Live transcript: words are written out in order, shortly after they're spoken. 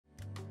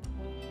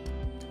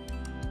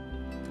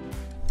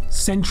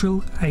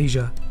Central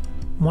Asia,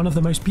 one of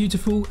the most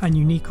beautiful and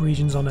unique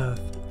regions on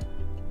Earth.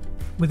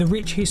 With a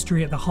rich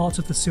history at the heart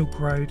of the Silk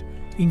Road,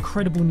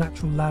 incredible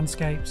natural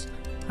landscapes,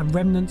 and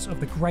remnants of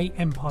the great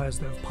empires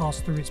that have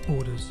passed through its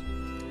borders.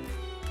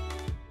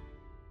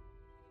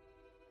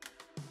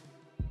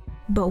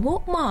 But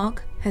what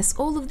mark has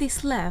all of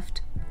this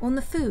left on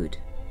the food?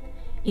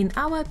 In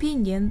our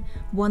opinion,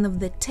 one of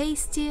the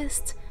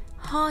tastiest,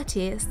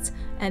 heartiest,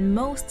 and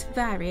most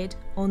varied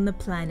on the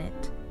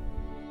planet.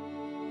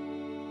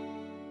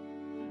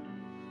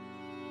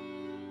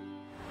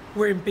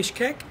 We're in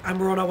Bishkek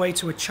and we're on our way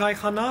to a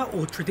chaykhana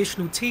or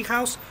traditional tea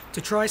house to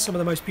try some of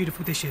the most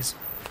beautiful dishes.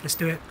 Let's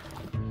do it.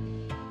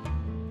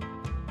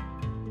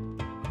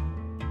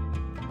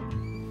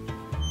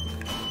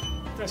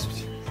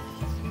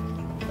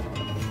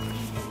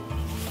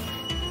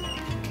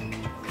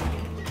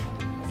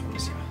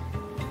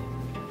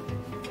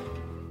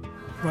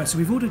 Right, so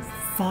we've ordered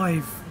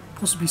 5,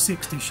 possibly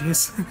 6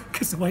 dishes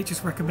because the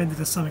waitress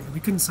recommended us something that we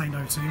couldn't say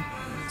no to.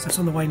 So it's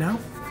on the way now.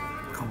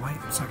 Can't wait,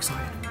 I'm so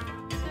excited.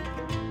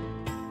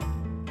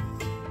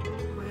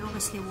 We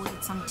obviously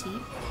ordered some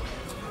tea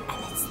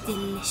and it's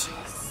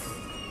delicious.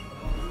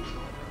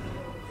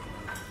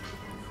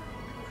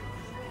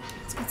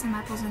 Let's get some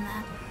apples in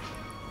there.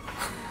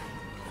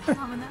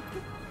 Love an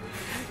apple.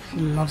 She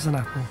loves an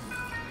apple.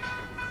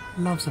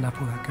 Loves an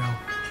apple, that girl.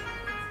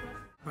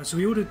 Right, so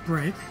we ordered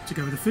bread to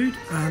go with the food,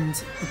 and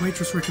the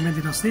waitress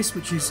recommended us this,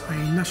 which is a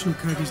national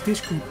Kyrgyz dish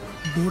called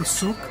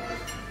borsuk,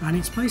 and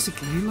it's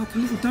basically like a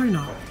little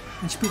donut,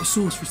 and she put a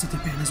sauce for us to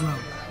dip it in as well.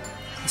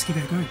 Let's give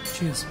it a go.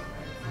 Cheers.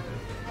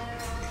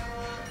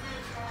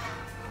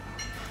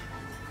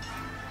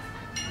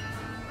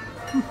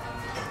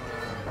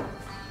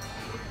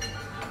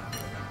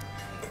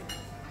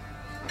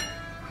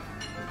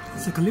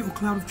 It's like a little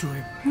cloud of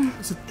joy.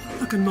 It's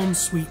like a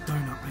non-sweet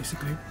donut,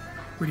 basically.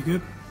 Really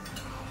good.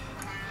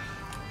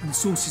 And the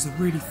sauce is a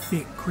really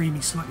thick, creamy,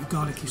 slightly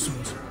garlicky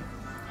sauce.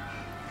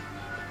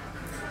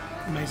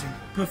 Amazing.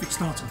 Perfect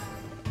starter.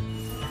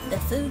 The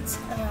food's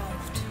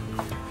arrived.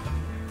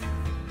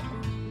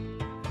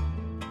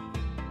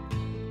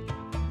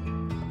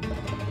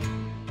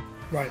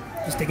 Right,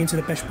 let's dig into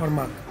the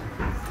beshbarmak,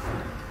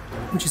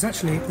 which is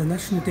actually the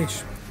national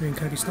dish here in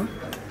Kyrgyzstan.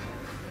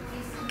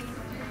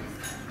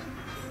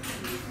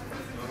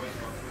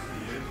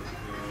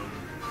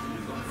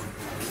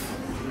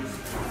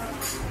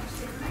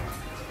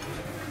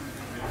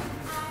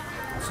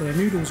 So the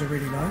noodles are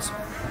really nice.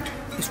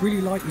 It's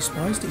really lightly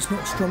spiced. It's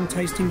not a strong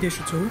tasting dish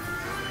at all.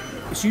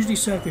 It's usually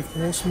served with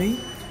horse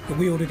meat, but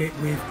we ordered it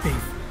with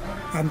beef.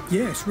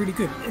 Yeah, it's really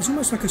good. It's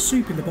almost like a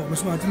soup in the bottom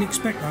as well. I didn't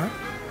expect that.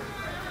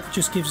 It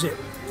just gives it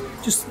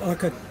just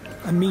like a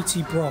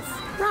meaty broth.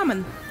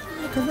 Ramen.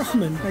 Like a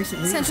ramen,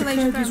 basically. Central It's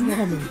a Asian Kyrgyz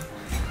ramen.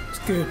 It's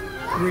good.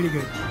 Really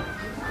good.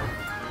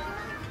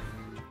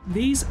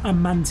 These are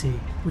manti,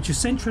 which are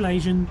Central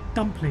Asian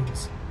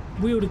dumplings.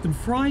 We ordered them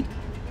fried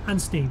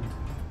and steamed.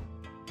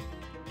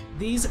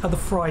 These are the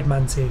fried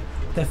manti.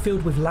 They're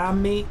filled with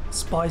lamb meat,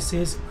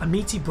 spices, a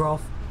meaty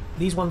broth.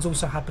 These ones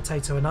also have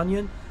potato and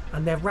onion,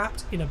 and they're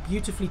wrapped in a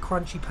beautifully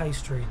crunchy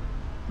pastry.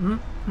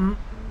 It's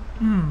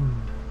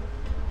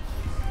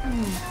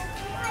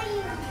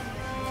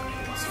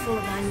full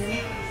of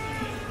onion.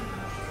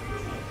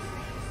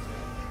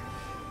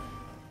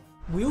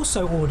 We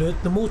also ordered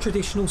the more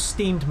traditional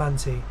steamed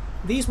manti.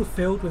 These were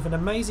filled with an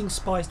amazing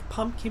spiced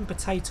pumpkin,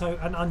 potato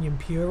and onion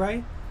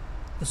puree.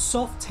 The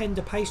soft,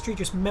 tender pastry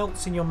just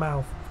melts in your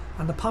mouth,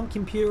 and the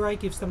pumpkin puree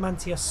gives the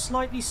manti a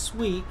slightly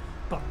sweet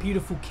but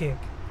beautiful kick.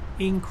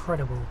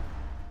 Incredible.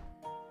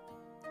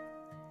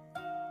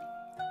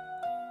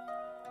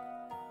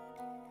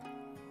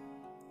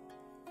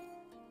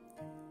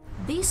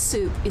 This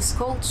soup is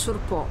called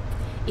shurpo.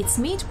 It's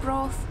meat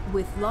broth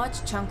with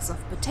large chunks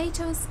of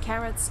potatoes,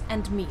 carrots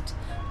and meat,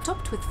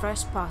 topped with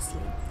fresh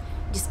parsley.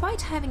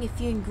 Despite having a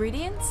few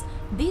ingredients,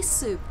 this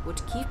soup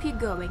would keep you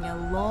going a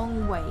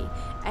long way,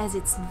 as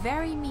it's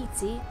very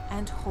meaty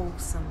and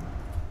wholesome.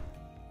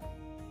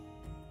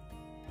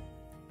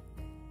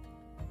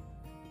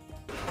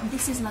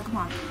 This is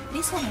lagman.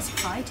 This one is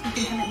fried.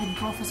 You can have it with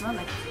broth as well,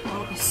 like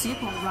or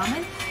soup or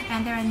ramen.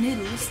 And there are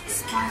noodles,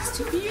 spiced,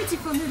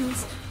 beautiful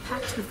noodles,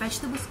 packed with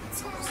vegetables.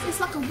 It's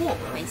like a wok,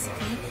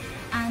 basically.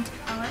 And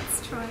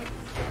let's try it.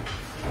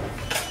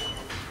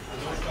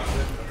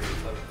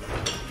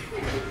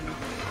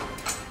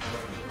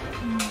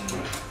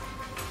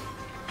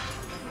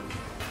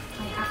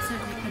 I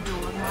absolutely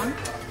adore lagman,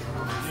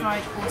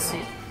 fried or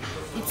soup.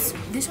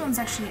 This one's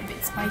actually a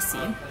bit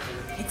spicy.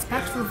 It's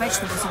packed full of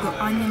vegetables. You've got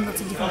onion,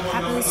 lots of different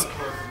peppers,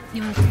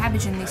 even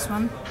cabbage in this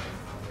one.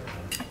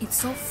 It's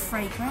so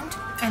fragrant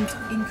and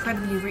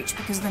incredibly rich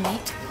because of the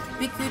meat.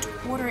 We could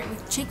order it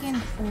with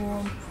chicken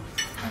or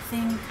I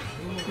think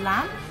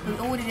lamb. We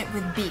ordered it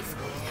with beef.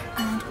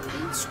 And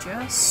it's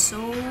just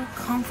so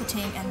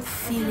comforting and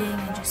filling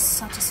and just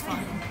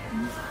satisfying.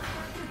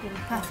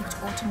 Perfect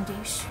autumn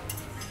dish.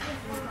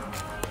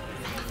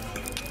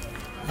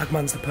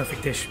 Lagman's the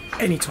perfect dish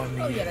any time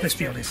of the year, let's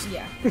be honest.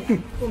 Yeah,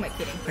 who am I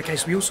kidding? Okay,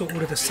 so we also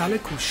ordered a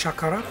salad called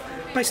shakara,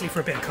 basically for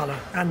a bit of colour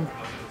and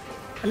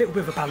a little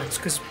bit of a balance,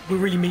 because we're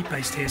really meat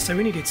based here, so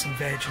we needed some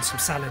veg and some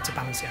salad to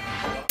balance it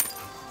out.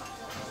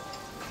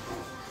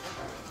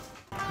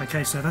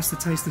 Okay, so that's the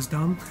taster's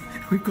done.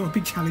 We've got a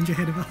big challenge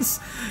ahead of us,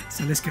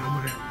 so let's get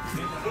on with it.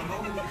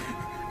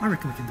 I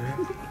reckon we can do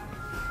it.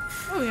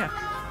 Oh yeah.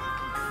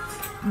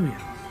 Oh yeah,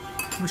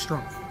 we're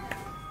strong.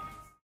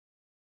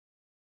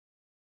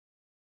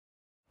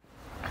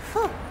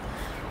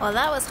 Well,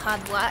 that was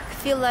hard work. I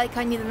feel like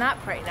I need a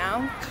nap right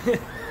now.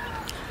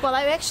 Well,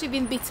 I've actually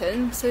been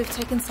bitten, so we've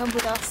taken some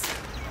with us.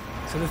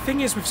 So the thing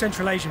is with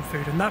Central Asian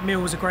food, and that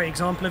meal was a great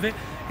example of it,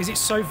 is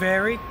it's so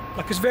varied,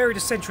 like as varied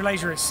as Central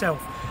Asia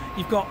itself.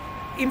 You've got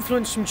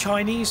influence from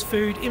Chinese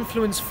food,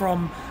 influence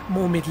from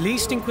more Middle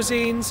Eastern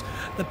cuisines.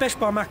 The besh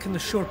barmak and the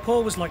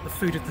shurpo was like the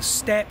food of the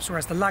steppes,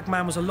 whereas the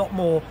lagman was a lot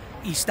more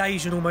East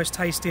Asian almost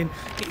tasting.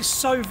 It is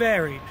so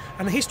varied,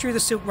 and the history of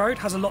the Silk Road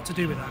has a lot to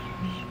do with that.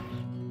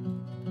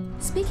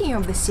 Speaking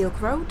of the Silk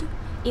Road,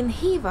 in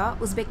Khiva,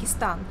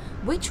 Uzbekistan,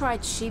 we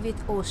tried shivit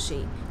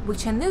oshi,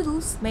 which are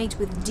noodles made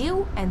with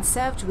dill and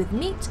served with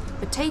meat,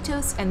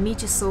 potatoes and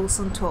meaty sauce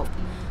on top.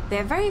 They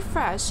are very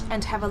fresh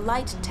and have a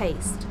light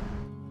taste.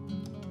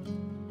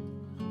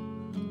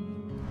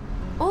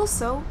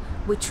 Also,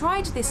 we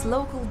tried these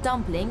local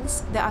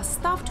dumplings that are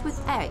stuffed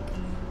with egg.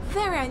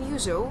 Very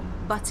unusual,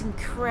 but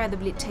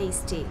incredibly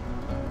tasty.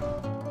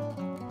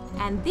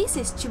 And this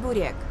is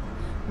chuburek,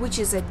 which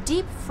is a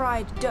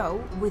deep-fried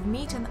dough with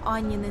meat and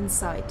onion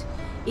inside.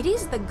 It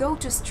is the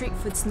go-to street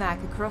food snack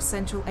across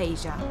Central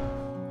Asia.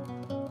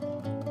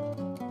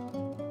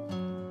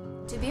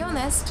 To be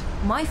honest,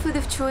 my food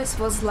of choice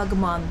was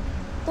lagman,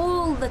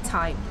 all the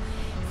time.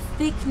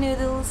 Thick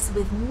noodles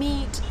with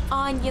meat,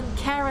 onion,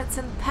 carrots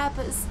and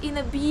peppers in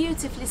a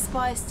beautifully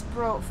spiced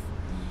broth.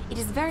 It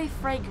is very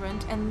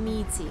fragrant and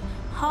meaty,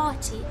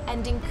 hearty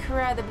and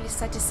incredibly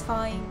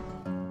satisfying.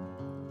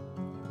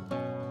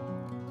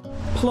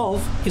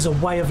 Plov is a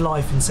way of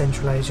life in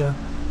Central Asia.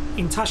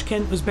 In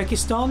Tashkent,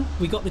 Uzbekistan,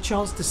 we got the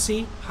chance to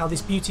see how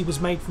this beauty was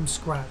made from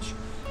scratch,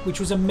 which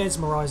was a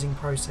mesmerising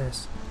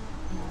process.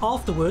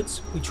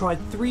 Afterwards, we tried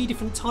 3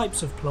 different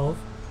types of plov.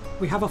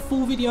 We have a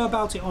full video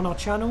about it on our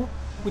channel,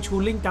 which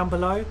we'll link down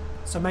below,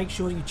 so make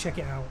sure you check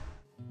it out.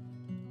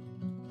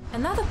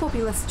 Another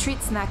popular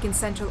street snack in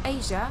Central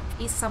Asia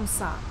is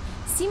samsa,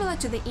 similar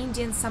to the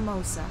Indian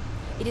samosa.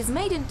 It is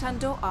made in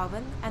tandoor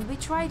oven, and we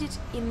tried it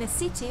in the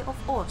city of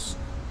Osh,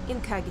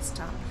 in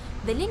Kyrgyzstan.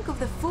 The link of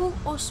the full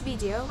Osh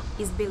video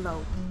is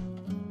below.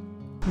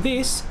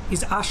 This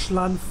is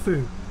ashlan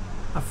phu,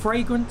 a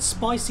fragrant,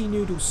 spicy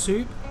noodle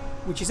soup,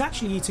 which is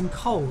actually eaten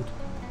cold.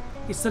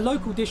 It's the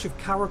local dish of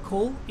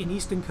Karakol in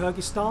eastern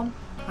Kyrgyzstan,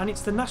 and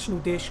it's the national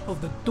dish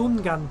of the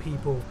Dungan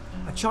people,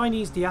 a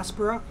Chinese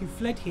diaspora who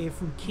fled here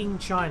from Qing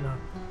China.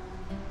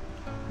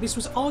 This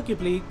was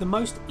arguably the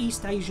most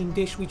East Asian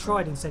dish we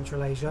tried in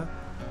Central Asia.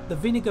 The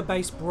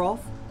vinegar-based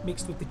broth,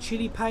 mixed with the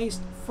chili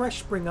paste, fresh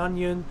spring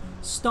onion,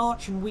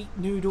 starch and wheat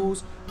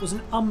noodles, was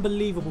an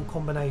unbelievable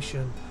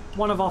combination.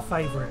 One of our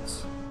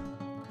favourites.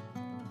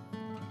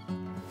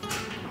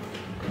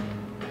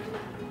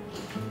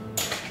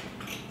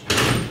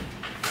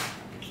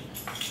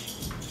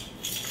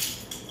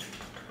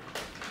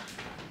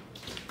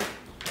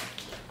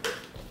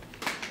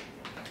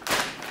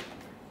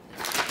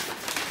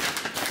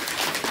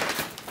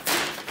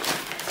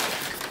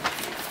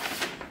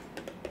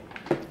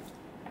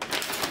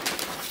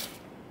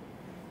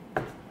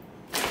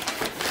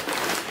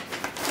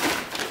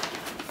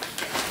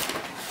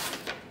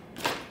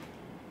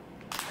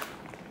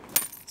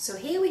 So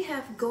here we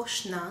have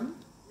gosh naan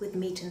with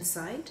meat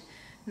inside,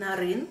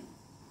 narin,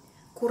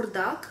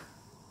 kurdak,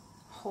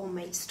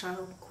 homemade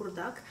style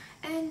kurdak,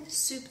 and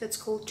soup that's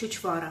called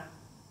chuchvara.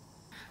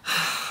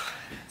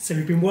 So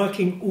we've been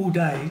working all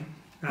day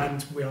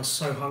and we are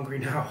so hungry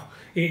now.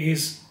 It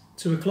is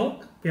 2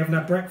 o'clock, we haven't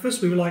had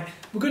breakfast. We were like,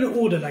 we're going to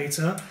order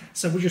later,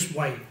 so we'll just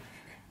wait.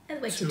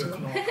 And wait 2 too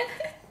long. o'clock,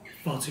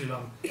 far too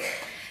long.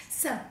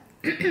 So,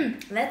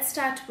 let's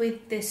start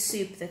with this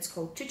soup that's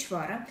called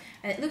chuchvara,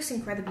 and it looks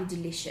incredibly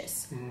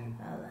delicious.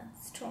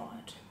 Let's try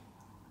it.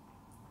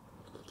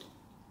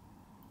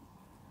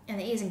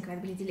 And it is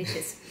incredibly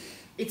delicious.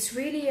 It's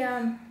really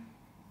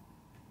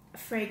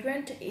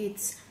fragrant,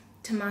 it's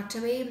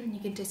tomatoey, you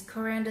can taste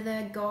coriander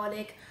there,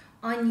 garlic,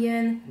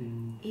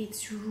 onion.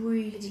 It's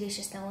really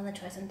delicious. Now I want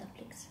to try some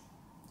dumplings.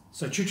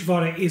 So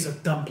chuchvara is a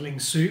dumpling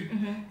soup.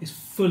 It's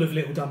full of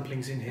little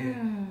dumplings in here.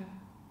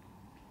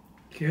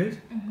 Good.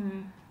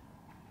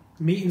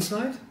 Meat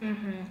inside?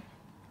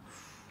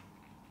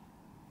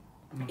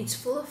 It's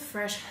full of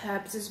fresh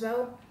herbs as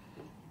well.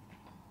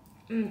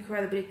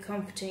 Incredibly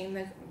comforting.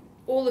 Like,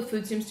 all the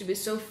food seems to be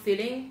so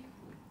filling,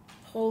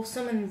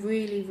 wholesome, and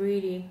really,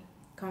 really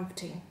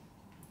comforting.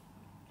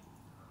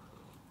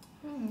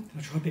 Can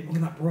I try a bit more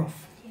of that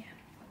broth? Yeah.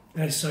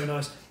 That is so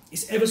nice.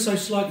 It's ever so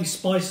slightly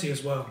spicy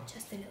as well.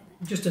 Just a little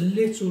bit. Just a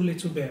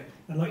little bit.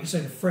 And like you say,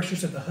 the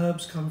freshness of the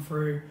herbs come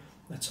through,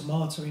 the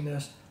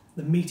tomatoiness,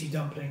 the meaty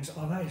dumplings.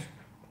 Oh, that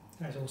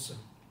is awesome.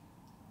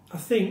 I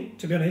think,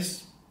 to be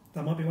honest,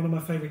 that might be one of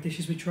my favourite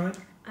dishes we tried.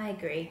 I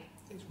agree.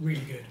 It's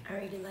really good. I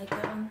really like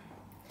that one.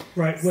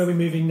 Right, where are we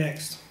moving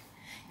next?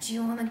 Do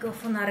you want to go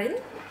for narin?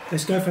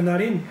 Let's go for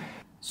narin.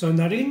 So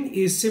narin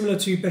is similar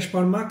to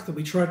beshbarmak that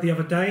we tried the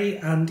other day,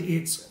 and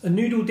it's a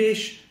noodle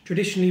dish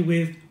traditionally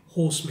with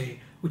horse meat,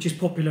 which is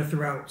popular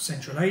throughout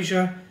Central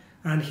Asia.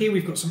 And here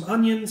we've got some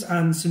onions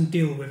and some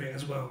dill with it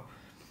as well.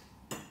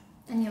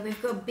 And yeah,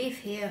 we've got beef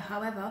here.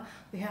 However,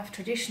 we have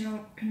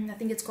traditional, I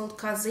think it's called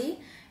kazi,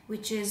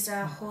 which is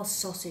horse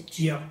sausage.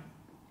 Yeah.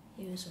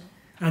 Here as well.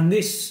 And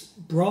this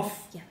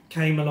broth Yeah.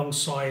 came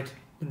alongside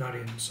the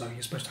narin, so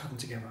you're supposed to have them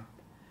together.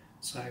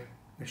 So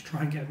let's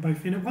try and get them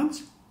both in at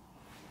once.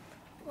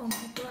 Oh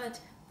my god,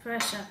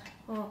 pressure.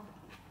 Oh.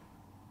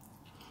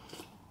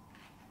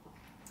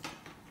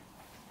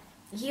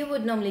 You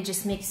would normally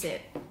just mix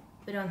it.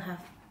 We don't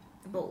have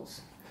the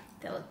bowls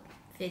that would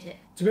fit it.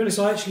 To be honest,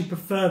 I actually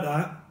prefer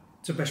that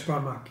to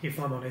beshbarmak, if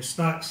I'm honest.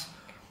 That's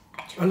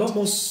a lot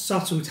more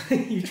subtle.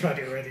 You tried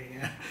it already,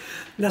 yeah.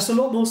 That's a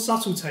lot more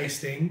subtle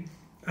tasting,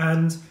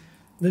 and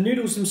the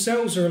noodles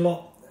themselves are a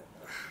lot.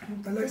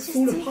 They like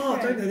fall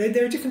apart, don't they?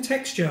 They're a different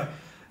texture,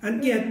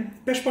 and yeah,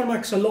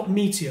 beshbarmak's a lot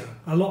meatier,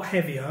 a lot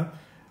heavier,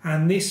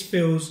 and this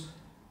feels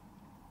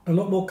a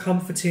lot more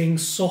comforting,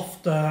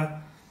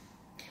 softer.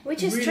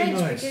 Which is really strange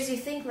nice. because you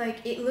think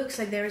like it looks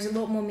like there is a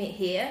lot more meat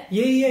here.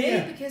 Yeah.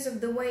 Maybe because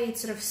of the way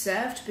it's sort of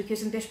served.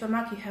 Because in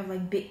beshbarmak you have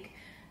like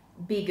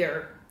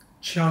bigger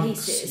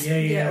Chunks, pieces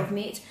yeah. of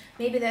meat.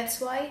 Maybe that's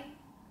why.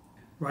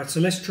 Right, so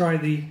let's try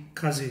the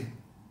kazi.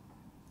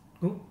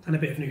 Oh, and a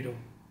bit of noodle.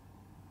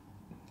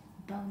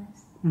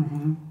 Bonus.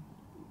 Mm-hmm.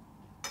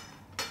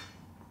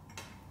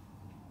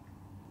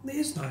 It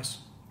is nice.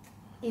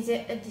 Is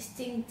it a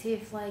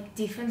distinctive, like,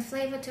 different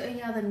flavour to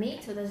any other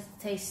meat, or does it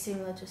taste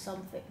similar to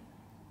something?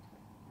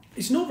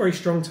 It's not very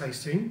strong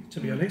tasting, to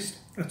be honest,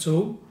 at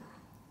all.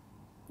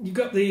 You've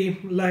got the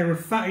layer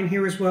of fat in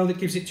here as well that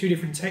gives it two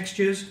different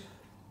textures.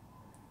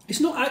 It's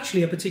not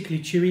actually a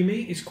particularly chewy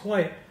meat. It's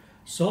quite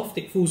soft.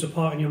 It falls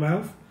apart in your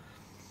mouth.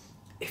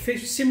 If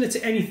it's similar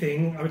to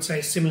anything, I would say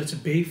it's similar to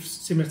beef,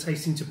 similar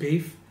tasting to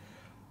beef.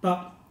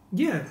 But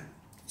yeah,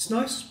 it's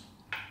nice.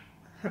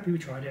 Happy we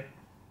tried it.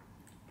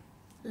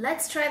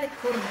 Let's try the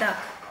kurdak.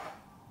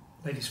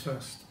 Ladies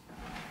first.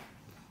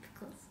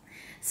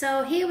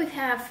 So here we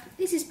have,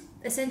 this is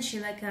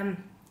essentially like a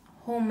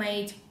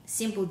homemade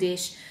simple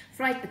dish.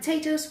 Fried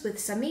potatoes with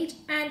some meat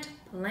and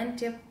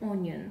plenty of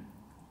onion.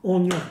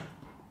 Onion.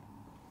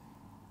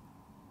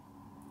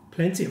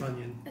 Plenty of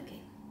onion. Okay,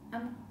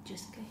 I'm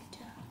just going to...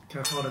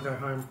 Go hard or go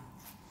home.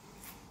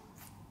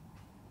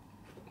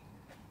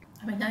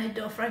 I mean, I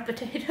adore fried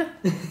potato.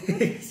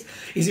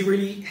 Is it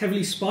really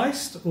heavily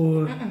spiced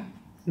or...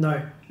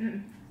 No?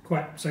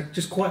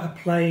 Just quite a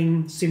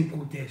plain,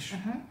 simple dish.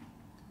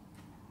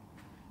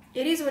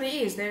 It is what it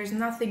is. There's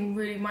nothing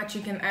really much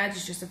you can add.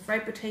 It's just a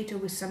fried potato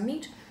with some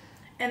meat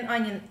and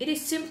onion. It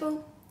is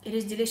simple. It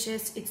is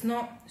delicious. It's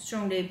not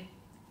strongly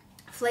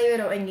flavored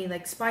or any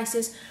like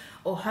spices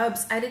or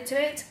herbs added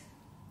to it.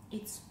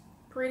 It's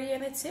pretty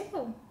and it's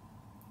simple.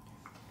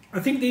 I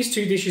think these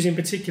two dishes in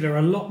particular are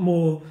a lot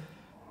more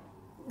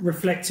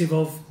reflective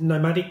of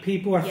nomadic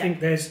people. I think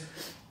there's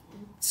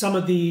some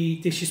of the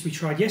dishes we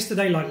tried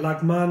yesterday, like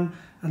lagman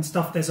and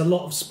stuff, there's a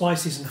lot of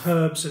spices and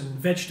herbs and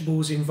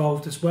vegetables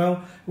involved as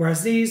well.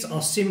 Whereas these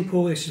are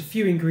simple, there's a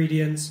few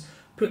ingredients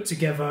put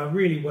together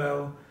really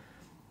well.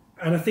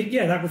 And I think,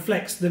 yeah, that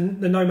reflects the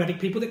nomadic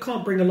people that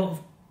can't bring a lot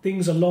of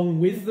things along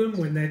with them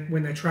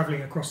when they're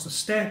travelling across the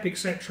steppe,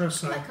 etc.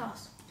 So, like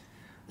us.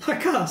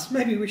 Like us.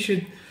 Maybe we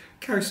should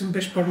carry some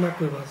beshbarmak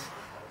with us.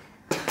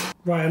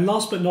 Right, and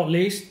last but not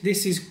least,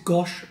 this is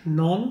gosh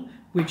non,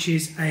 which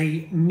is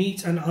a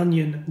meat and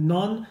onion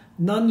naan.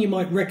 Naan, you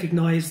might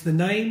recognise the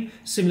name,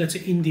 similar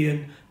to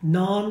Indian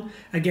naan.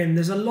 Again,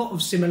 there's a lot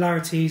of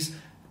similarities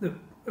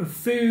of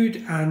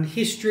food and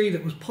history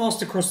that was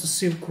passed across the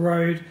Silk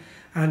Road.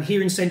 And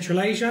here in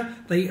Central Asia,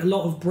 they eat a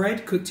lot of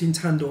bread cooked in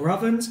tandoor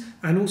ovens,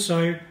 and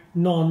also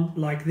naan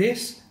like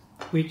this,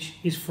 which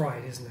is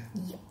fried, isn't it?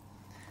 Yep.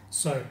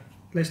 So,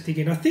 let's dig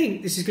in. I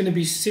think this is going to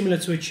be similar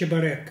to a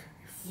chibarek,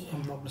 if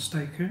I'm not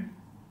mistaken.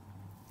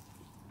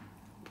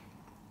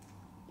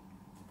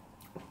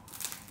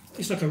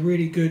 It's like a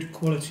really good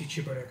quality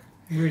chibarek.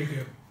 Really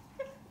good.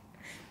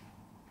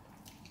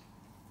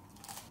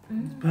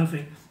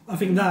 Perfect. I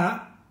think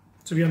that,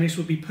 to be honest,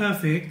 would be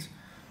perfect.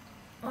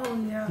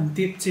 Oh yeah.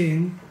 Dipped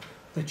in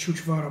the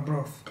chuchvara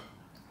broth.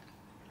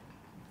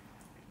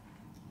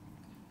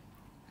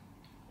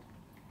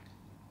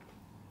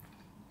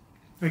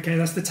 Okay,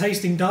 that's the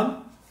tasting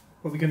done.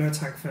 What are we going to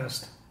attack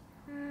first?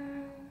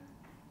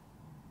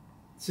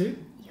 Sue?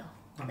 Yeah.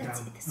 I'm Let's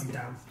down. eat this. I'm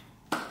down.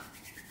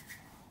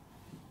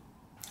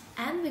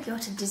 And we go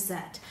to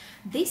dessert.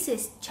 This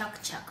is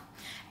chak chak,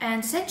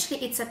 and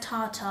essentially it's a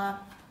tartar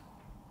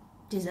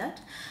dessert,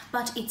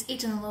 but it's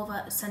eaten all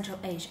over Central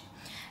Asia.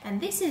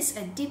 And this is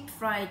a deep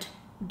fried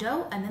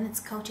dough, and then it's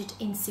coated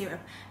in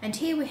syrup. And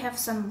here we have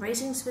some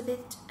raisins with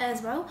it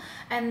as well,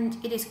 and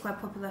it is quite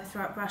popular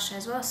throughout Russia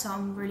as well, so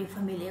I'm really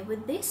familiar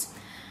with this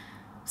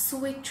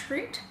sweet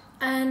treat.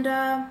 And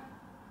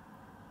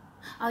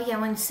Oh yeah, I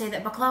wanted to say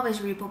that baklava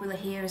is really popular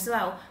here as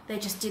well. They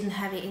just didn't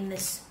have it in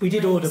this. We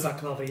did place. order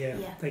baklava,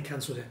 yeah. They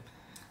cancelled it.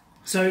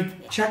 So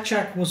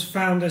chak was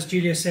found, as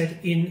Julia said,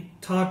 in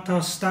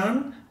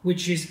Tatarstan,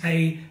 which is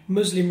a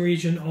Muslim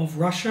region of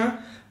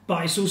Russia,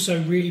 but it's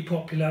also really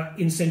popular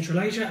in Central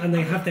Asia, and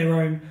they have their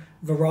own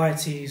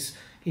varieties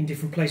in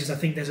different places. I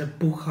think there's a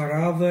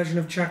Bukhara version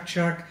of chak,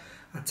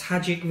 a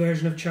Tajik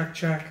version of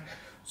chak.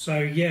 So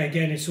yeah,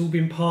 again, it's all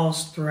been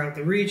passed throughout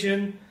the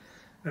region,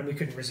 and we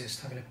couldn't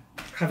resist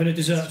having a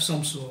dessert of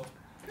some sort.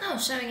 No,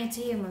 showing it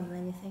to you more than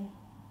anything.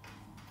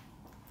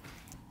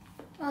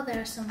 Oh,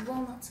 there are some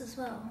walnuts as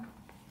well.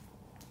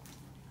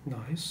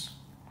 Nice.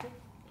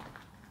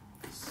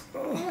 It's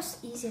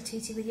almost easier to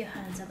eat it with your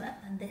hands, I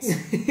bet, than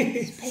this.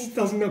 It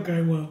does not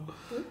go well.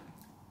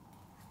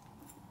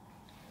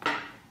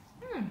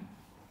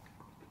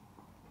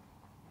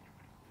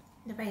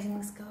 The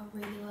raisins go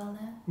really well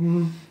there.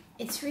 Mm.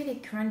 It's really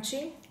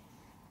crunchy.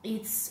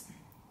 It's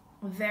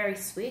very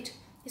sweet.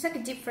 It's like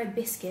a deep fried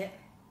biscuit,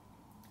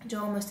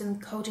 almost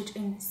coated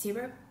in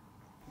syrup.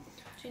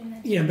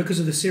 Yeah, and because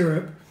of the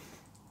syrup,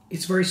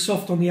 it's very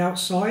soft on the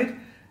outside,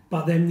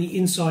 but then the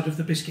inside of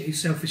the biscuit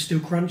itself is still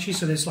crunchy,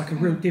 so there's like a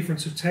real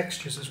difference of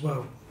textures as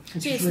well.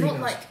 So it's really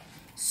not like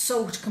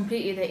soaked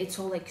completely, that it's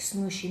all like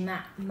smooshy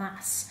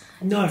mass.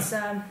 No, it's,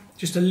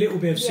 just a little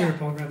bit of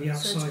syrup around the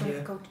outside, so it's kind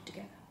of coated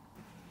together.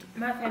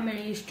 My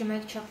family used to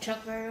make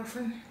chak very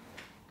often.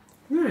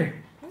 Really?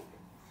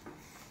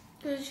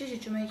 Because it's easy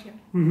to make it.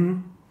 Mm-hmm.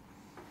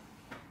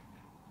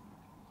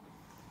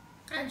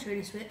 And it's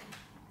really sweet.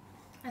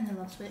 And I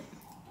love sweet.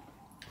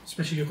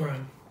 Especially your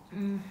gran.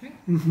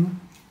 Mm-hmm. Mm-hmm.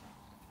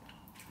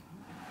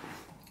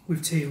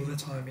 With tea all the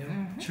time,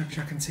 yeah?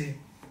 Chak and tea.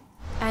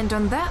 And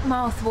on that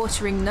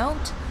mouth-watering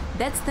note,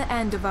 that's the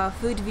end of our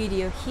food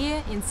video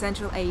here in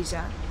Central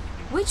Asia.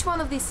 Which one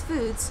of these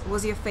foods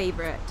was your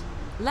favorite?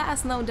 Let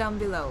us know down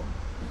below.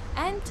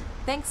 And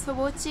thanks for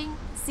watching.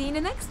 See you in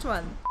the next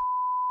one.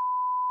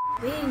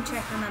 We in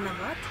Czech and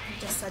Anavat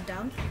just sat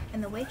down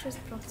and the waitress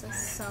brought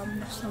us some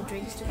national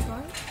drinks to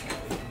try.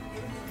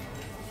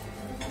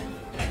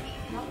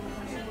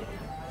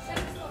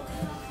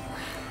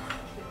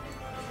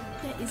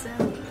 That is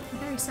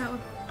very sour.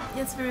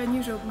 It's very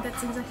unusual.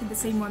 That's exactly the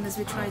same one as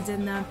we tried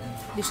in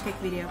Bishkek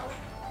video.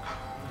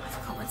 I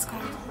forgot what it's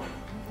called.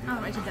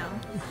 I'll write it down.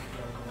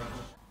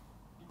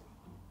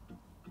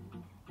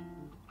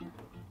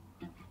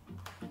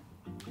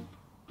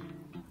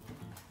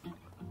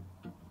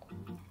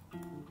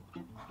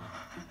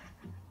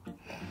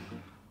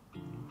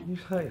 You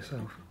hurt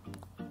yourself.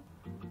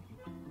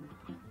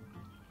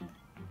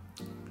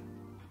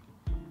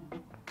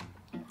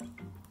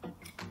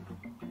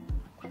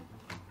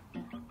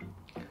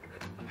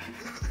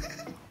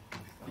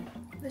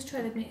 Let's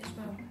try the meat as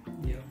well.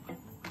 Yeah.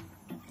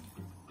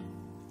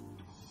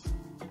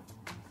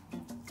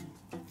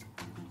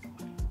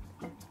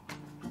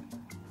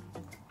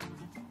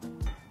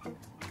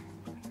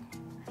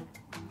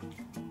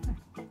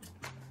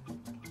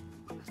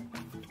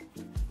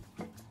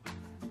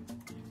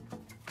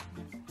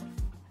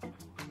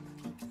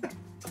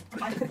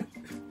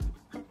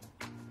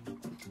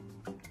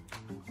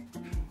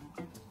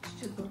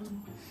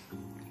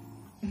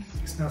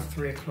 It's now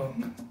 3 o'clock.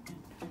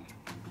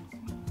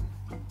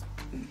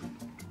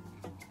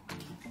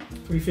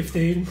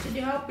 3:15. Did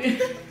you help me?